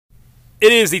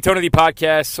It is the Tony D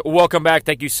Podcast. Welcome back.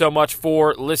 Thank you so much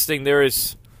for listening. There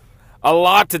is a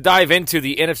lot to dive into.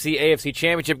 The NFC AFC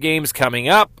Championship games coming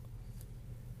up.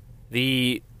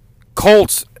 The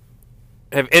Colts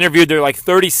have interviewed their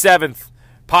 37th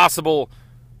possible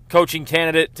coaching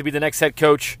candidate to be the next head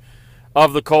coach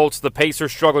of the Colts. The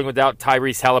Pacers struggling without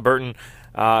Tyrese Halliburton.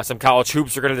 Some college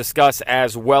hoops we're going to discuss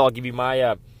as well. I'll give you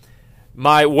my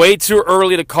way too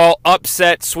early to call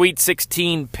upset Sweet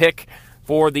 16 pick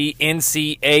for the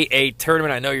NCAA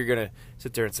tournament. I know you're going to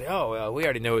sit there and say, we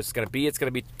already know what it's going to be. It's going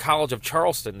to be College of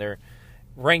Charleston. They're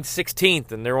ranked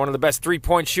 16th, and they're one of the best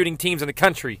three-point shooting teams in the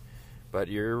country. But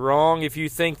you're wrong if you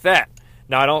think that.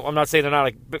 Now, I'm not saying they're not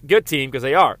a good team, because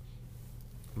they are.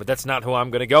 But that's not who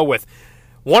I'm going to go with.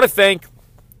 Want to thank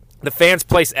the Fans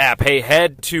Place app. Hey,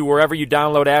 head to wherever you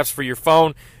download apps for your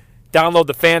phone. Download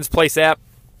the Fans Place app.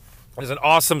 There's an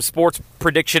awesome sports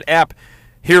prediction app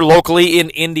here locally in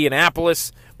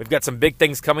Indianapolis. We've got some big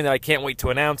things coming that I can't wait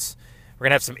to announce. We're going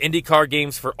to have some IndyCar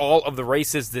games for all of the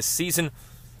races this season,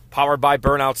 powered by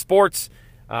Burnout Sports.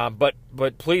 But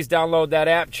please download that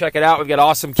app. Check it out. We've got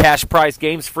awesome cash prize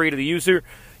games free to the user.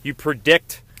 You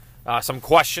predict some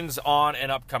questions on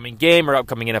an upcoming game or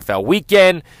upcoming NFL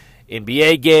weekend,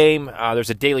 NBA game.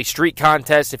 There's a daily streak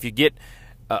contest. If you get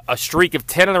a streak of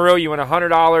 10 in a row, you win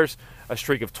 $100. A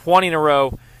streak of 20 in a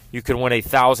row, you can win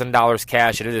 $1,000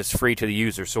 cash, and it is free to the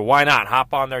user. So why not?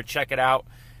 Hop on there, check it out,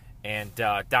 and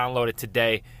download it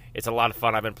today. It's a lot of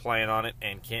fun. I've been playing on it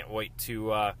and can't wait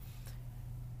to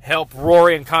help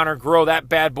Rory and Connor grow that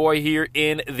bad boy here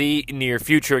in the near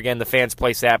future. Again, the Fans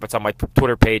Place app. It's on my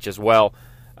Twitter page as well.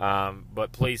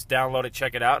 But please download it,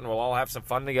 check it out, and we'll all have some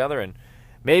fun together and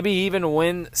maybe even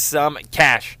win some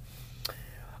cash.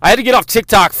 I had to get off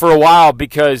TikTok for a while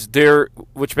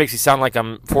which makes me sound like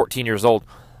I'm 14 years old,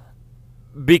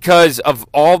 because of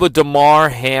all the Damar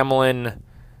Hamlin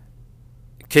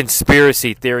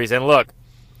conspiracy theories. And look,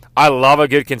 I love a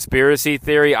good conspiracy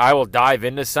theory. I will dive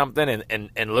into something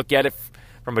and look at it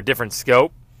from a different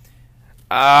scope.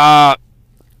 Some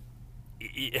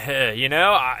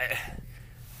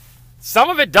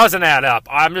of it doesn't add up.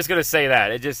 I'm just going to say that.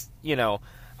 It just,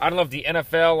 I don't know if the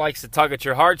NFL likes to tug at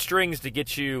your heartstrings to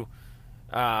get you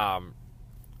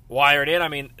wired in. I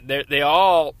mean,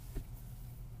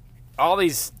 all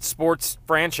these sports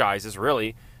franchises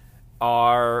really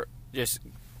are just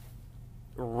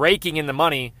raking in the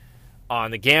money on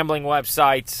the gambling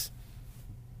websites.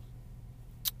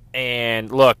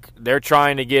 And look, they're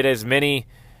trying to get as many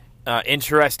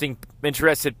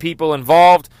interested people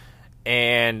involved.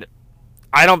 And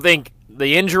I don't think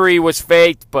the injury was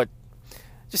faked, but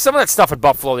just some of that stuff at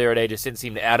Buffalo the other day just didn't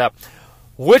seem to add up,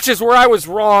 which is where I was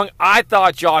wrong. I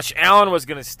thought Josh Allen was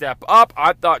going to step up.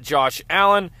 I thought Josh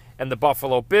Allen and the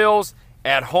Buffalo Bills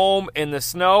at home in the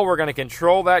snow were going to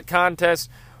control that contest.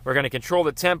 We're going to control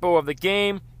the tempo of the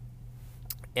game,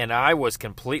 and I was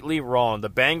completely wrong. The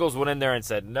Bengals went in there and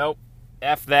said, nope,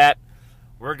 F that.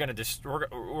 We're going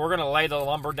to lay the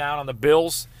lumber down on the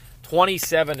Bills,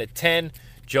 27-10.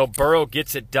 Joe Burrow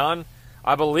gets it done.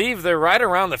 I believe they're right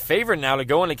around the favorite now to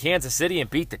go into Kansas City and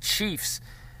beat the Chiefs.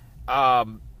 I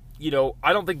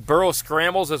don't think Burrow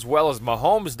scrambles as well as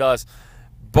Mahomes does,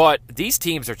 but these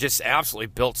teams are just absolutely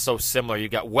built so similar.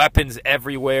 You've got weapons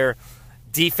everywhere.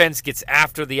 Defense gets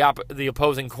after the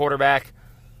opposing quarterback.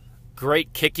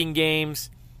 Great kicking games.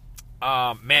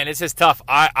 Man, this is tough.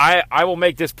 I will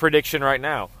make this prediction right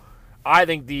now. I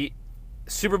think the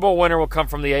Super Bowl winner will come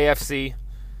from the AFC.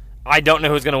 I don't know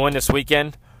who's going to win this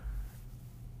weekend.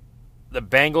 The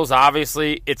Bengals,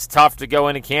 obviously, it's tough to go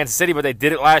into Kansas City, but they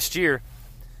did it last year.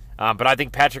 But I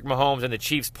think Patrick Mahomes and the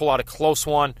Chiefs pull out a close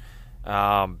one.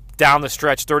 Down the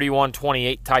stretch,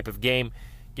 31-28 type of game.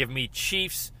 Give me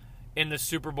Chiefs in the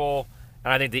Super Bowl.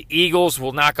 And I think the Eagles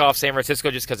will knock off San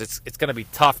Francisco just because it's going to be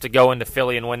tough to go into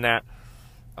Philly and win that.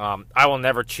 I will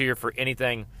never cheer for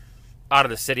anything out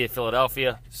of the city of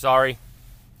Philadelphia. Sorry.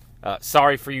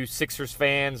 Sorry for you Sixers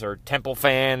fans or Temple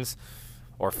fans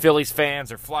or Phillies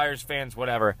fans or Flyers fans,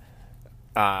 whatever.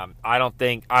 I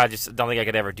just don't think I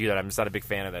could ever do that. I'm just not a big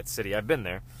fan of that city. I've been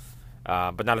there,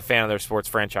 but not a fan of their sports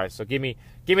franchise. So give me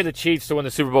the Chiefs to win the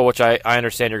Super Bowl, which I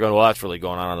understand you're going, well, that's really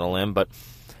going on a limb. But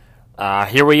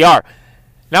here we are.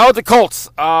 Now with the Colts,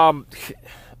 are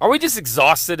we just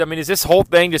exhausted? I mean, has this whole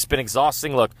thing just been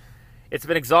exhausting? Look, it's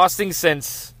been exhausting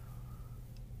since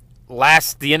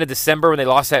the end of December when they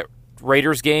lost that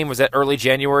Raiders game. Was that early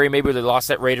January? Maybe they lost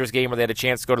that Raiders game where they had a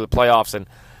chance to go to the playoffs, and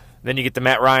then you get the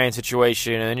Matt Ryan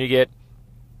situation, and then you get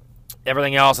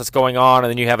everything else that's going on, and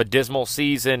then you have a dismal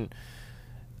season,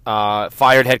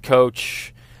 fired head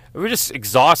coach. We're just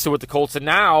exhausted with the Colts, and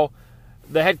now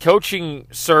the head coaching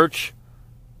search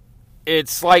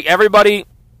it's like everybody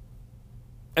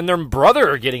and their brother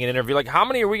are getting an interview. Like, how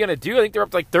many are we going to do? I think they're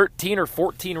up to like 13 or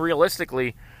 14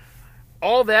 realistically.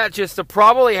 All that just to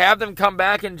probably have them come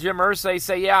back and Jim Irsay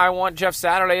say, yeah, I want Jeff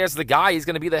Saturday as the guy. He's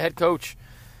going to be the head coach.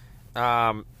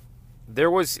 There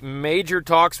was major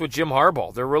talks with Jim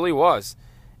Harbaugh. There really was.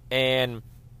 And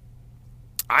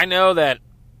I know that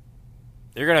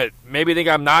you're going to maybe think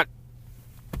I'm not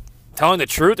telling the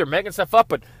truth or making stuff up,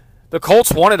 but the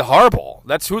Colts wanted Harbaugh.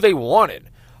 That's who they wanted.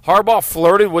 Harbaugh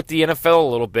flirted with the NFL a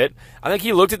little bit. I think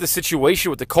he looked at the situation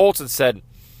with the Colts and said,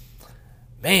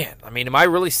 man, I mean, am I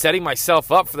really setting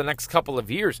myself up for the next couple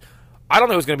of years? I don't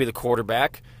know who's going to be the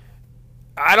quarterback.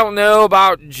 I don't know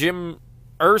about Jim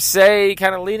Irsay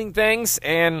kind of leading things,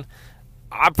 and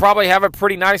I probably have it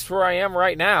pretty nice where I am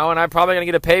right now, and I'm probably going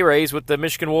to get a pay raise with the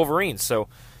Michigan Wolverines. So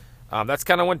that's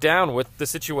kind of went down with the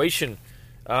situation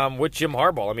with Jim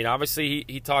Harbaugh. I mean, obviously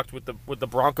he talked with the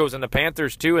Broncos and the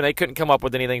Panthers too, and they couldn't come up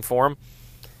with anything for him.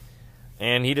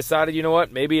 And he decided, you know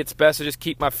what, maybe it's best to just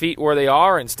keep my feet where they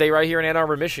are and stay right here in Ann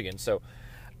Arbor, Michigan. So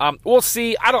we'll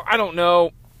see. I don't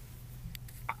know.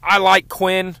 I like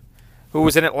Quinn, who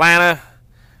was in Atlanta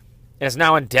and is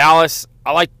now in Dallas.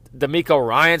 I like D'Amico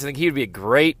Ryans. I think he would be a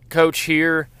great coach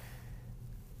here.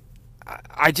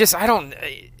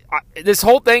 This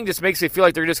whole thing just makes me feel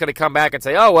like they're just going to come back and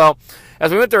say, oh, well,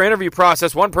 as we went through our interview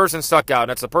process, one person stuck out,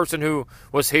 and that's the person who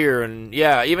was here. And,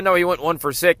 yeah, even though he went 1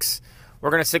 for 6, we're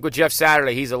going to stick with Jeff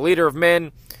Saturday. He's a leader of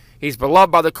men. He's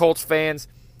beloved by the Colts fans.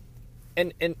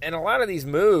 And a lot of these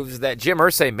moves that Jim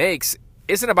Irsay makes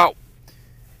isn't about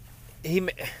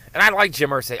and I like Jim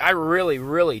Irsay. I really,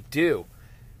 really do.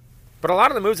 But a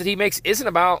lot of the moves that he makes isn't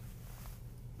about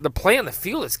the play on the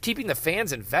field. It's keeping the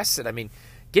fans invested. I mean,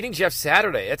 getting Jeff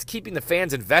Saturday, that's keeping the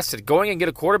fans invested. Going and get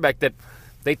a quarterback that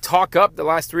they talk up the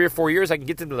last 3 or 4 years, I can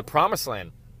get them to the promised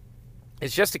land.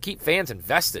 It's just to keep fans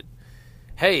invested.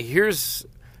 Hey, here's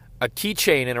a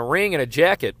keychain and a ring and a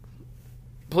jacket.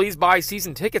 Please buy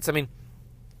season tickets. I mean,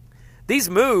 these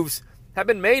moves have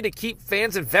been made to keep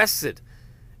fans invested.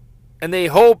 And they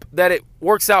hope that it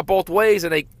works out both ways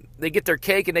and they get their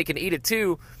cake and they can eat it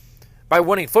too by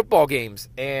winning football games.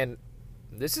 And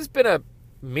this has been a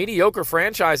mediocre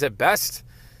franchise at best.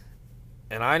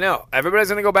 And I know everybody's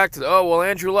going to go back to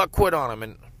Andrew Luck quit on him.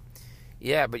 And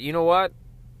yeah, but you know what?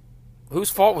 Whose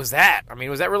fault was that? I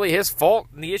mean, was that really his fault?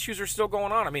 And the issues are still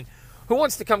going on. I mean, who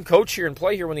wants to come coach here and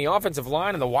play here when the offensive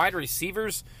line and the wide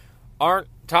receivers aren't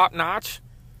top notch?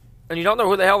 And you don't know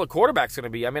who the hell the quarterback's going to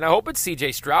be. I mean, I hope it's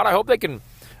C.J. Stroud. I hope they can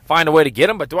find a way to get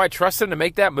him. But do I trust him to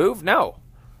make that move? No.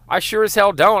 I sure as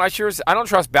hell don't. I don't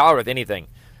trust Ballard with anything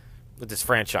with this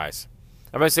franchise.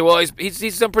 I'm going to say, well,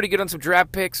 he's done pretty good on some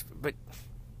draft picks. But,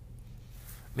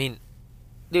 I mean,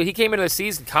 dude, he came into the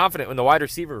season confident in the wide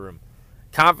receiver room.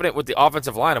 Confident with the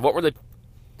offensive line.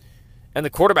 And the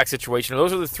quarterback situation.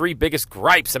 Those are the 3 biggest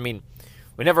gripes. I mean,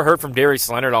 we never heard from Darius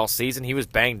Leonard all season. He was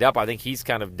banged up. I think he's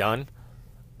kind of done.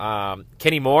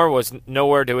 Kenny Moore was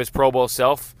nowhere to his Pro Bowl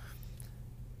self.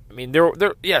 I mean,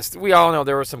 yes, we all know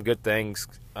there were some good things.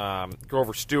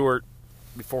 Grover Stewart,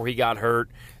 before he got hurt.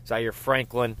 Zaire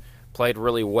Franklin played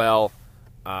really well.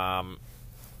 I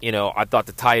thought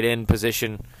the tight end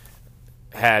position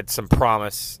had some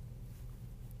promise.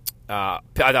 I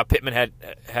thought Pittman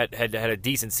had a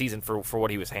decent season for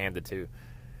what he was handed to.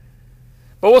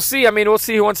 But we'll see. I mean, we'll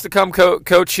see who wants to come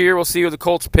coach here. We'll see who the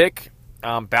Colts pick.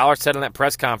 Ballard said in that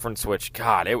press conference, which,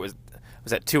 God, was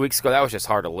that 2 weeks ago? That was just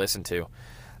hard to listen to.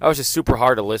 That was just super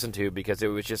hard to listen to because it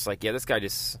was just like, yeah, this guy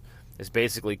just is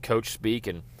basically coach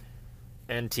speak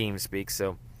and team speak.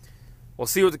 So we'll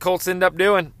see what the Colts end up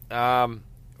doing.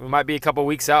 We might be a couple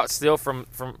weeks out still from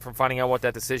finding out what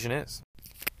that decision is.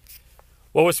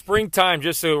 Well, with springtime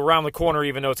just around the corner,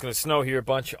 even though it's going to snow here a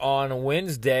bunch on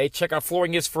Wednesday, check out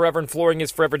Flooring is Forever and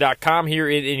flooringisforever.com here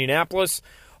in Indianapolis.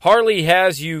 Harley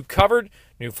has you covered.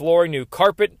 New flooring, new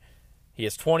carpet. He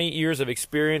has 20 years of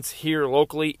experience here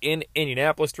locally in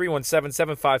Indianapolis.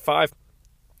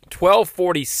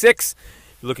 317-755-1246.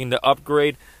 You're looking to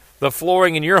upgrade the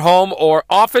flooring in your home or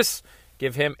office,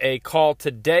 give him a call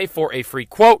today for a free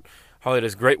quote. Harley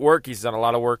does great work. He's done a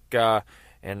lot of work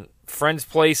in friends'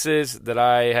 places that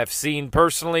I have seen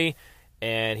personally,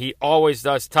 and he always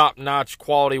does top-notch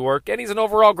quality work, and he's an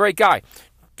overall great guy.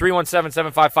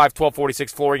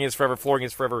 317-755-1246, Flooring is Forever,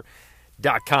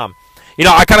 flooringisforever.com.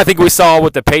 I kind of think we saw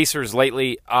with the Pacers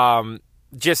lately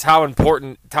just how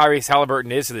important Tyrese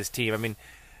Halliburton is to this team. I mean,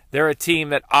 they're a team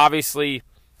that obviously,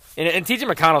 and T.J.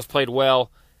 McConnell's played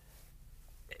well.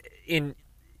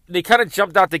 They kind of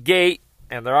jumped out the gate,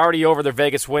 and they're already over their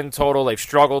Vegas win total. They've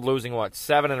struggled, losing,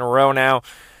 7 in a row now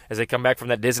as they come back from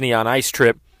that Disney on Ice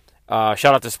trip.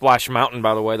 Shout out to Splash Mountain,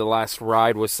 by the way. The last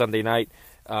ride was Sunday night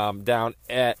down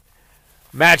at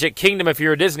Magic Kingdom if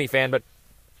you're a Disney fan. But,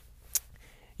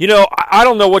 I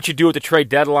don't know what you do with the trade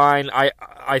deadline.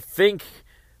 I think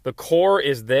the core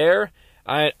is there.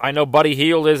 I know Buddy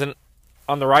Hield isn't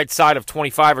on the right side of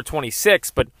 25 or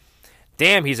 26, but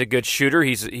damn, he's a good shooter.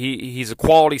 He's a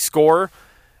quality scorer,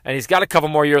 and he's got a couple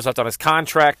more years left on his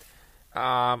contract.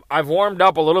 I've warmed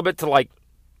up a little bit to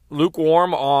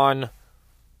lukewarm on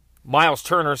Miles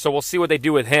Turner, so we'll see what they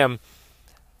do with him.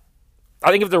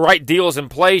 I think if the right deal is in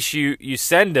place, you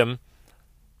send him.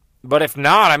 But if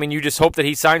not, you just hope that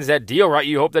he signs that deal, right?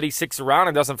 You hope that he sticks around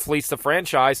and doesn't fleece the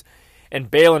franchise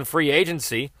and bail in free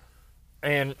agency.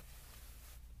 And,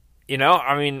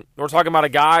 we're talking about a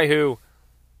guy who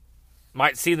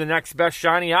might see the next best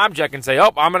shiny object and say,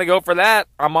 oh, I'm going to go for that.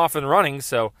 I'm off and running.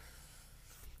 So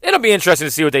it'll be interesting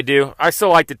to see what they do. I still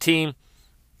like the team.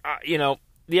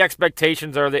 The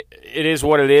expectations are that it is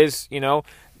what it is.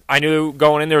 I knew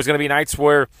going in there was going to be nights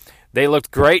where they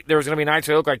looked great. There was going to be nights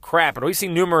where they looked like crap. And we've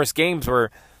seen numerous games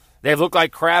where they've looked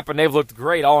like crap and they've looked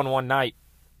great all in one night.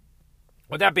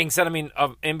 With that being said,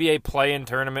 NBA play-in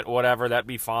tournament, whatever, that'd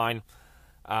be fine.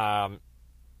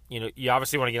 You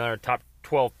obviously want to get another top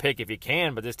 12 pick if you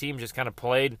can, but this team just kind of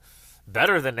played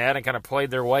better than that and kind of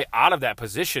played their way out of that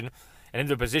position and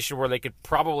into a position where they could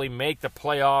probably make the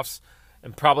playoffs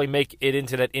and probably make it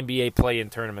into that NBA play-in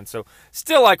tournament. So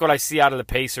still like what I see out of the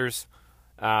Pacers.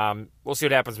 We'll see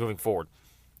what happens moving forward.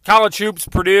 College hoops,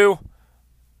 Purdue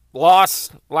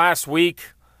lost last week.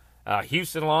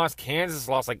 Houston lost. Kansas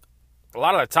lost. A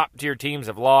lot of the top-tier teams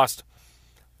have lost.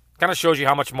 Kind of shows you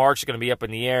how much March is going to be up in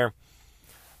the air.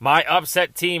 My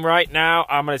upset team right now,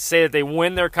 I'm going to say that they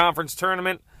win their conference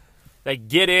tournament. They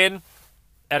get in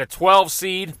at a 12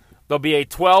 seed. They'll be a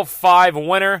 12-5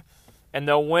 winner, and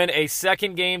they'll win a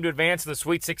second game to advance to the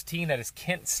Sweet 16. That is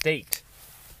Kent State.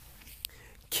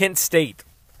 Kent State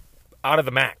out of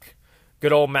the MAC.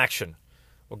 Good old Maction.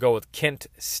 We'll go with Kent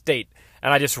State.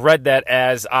 And I just read that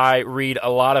as I read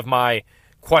a lot of my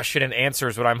question and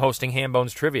answers when I'm hosting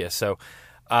Hambones Trivia. So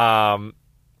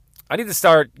I need to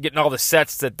start getting all the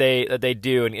sets that they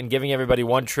do and giving everybody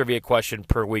one trivia question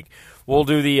per week. We'll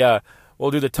do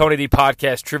the Tony D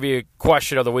Podcast Trivia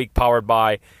Question of the Week powered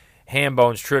by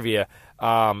Hambones Trivia.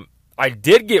 I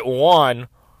did get one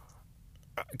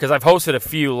because I've hosted a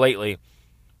few lately.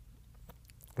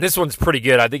 This one's pretty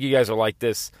good. I think you guys will like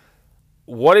this.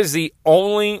 What is the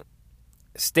only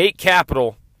state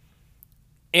capital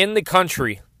in the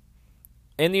country,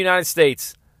 in the United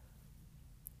States,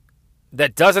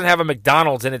 that doesn't have a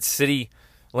McDonald's in its city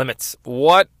limits?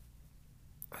 What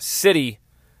state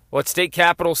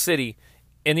capital city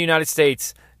in the United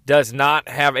States does not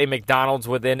have a McDonald's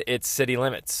within its city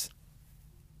limits?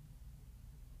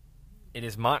 It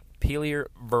is Montpelier,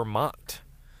 Vermont.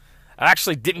 I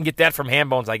actually didn't get that from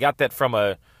Hambones. I got that from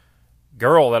a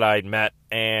girl that I'd met,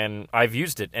 and I've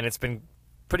used it, and it's been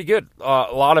pretty good. A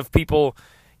lot of people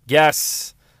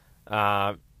guess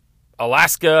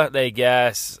Alaska. They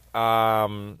guess,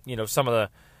 some of the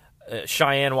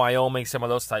Cheyenne, Wyoming, some of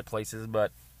those type places.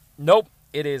 But nope,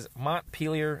 it is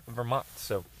Montpelier, Vermont.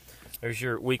 So there's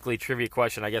your weekly trivia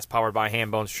question, I guess, powered by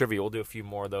Hambones Trivia. We'll do a few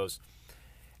more of those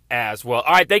as well.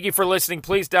 All right, thank you for listening.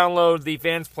 Please download the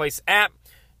Fans Place app.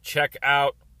 Check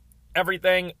out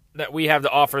everything that we have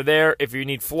to offer there. If you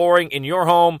need flooring in your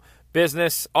home,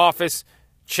 business, office,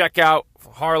 check out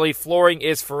Harley.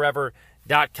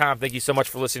 FlooringIsForever.com. Thank you so much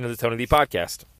for listening to the Tony D Podcast.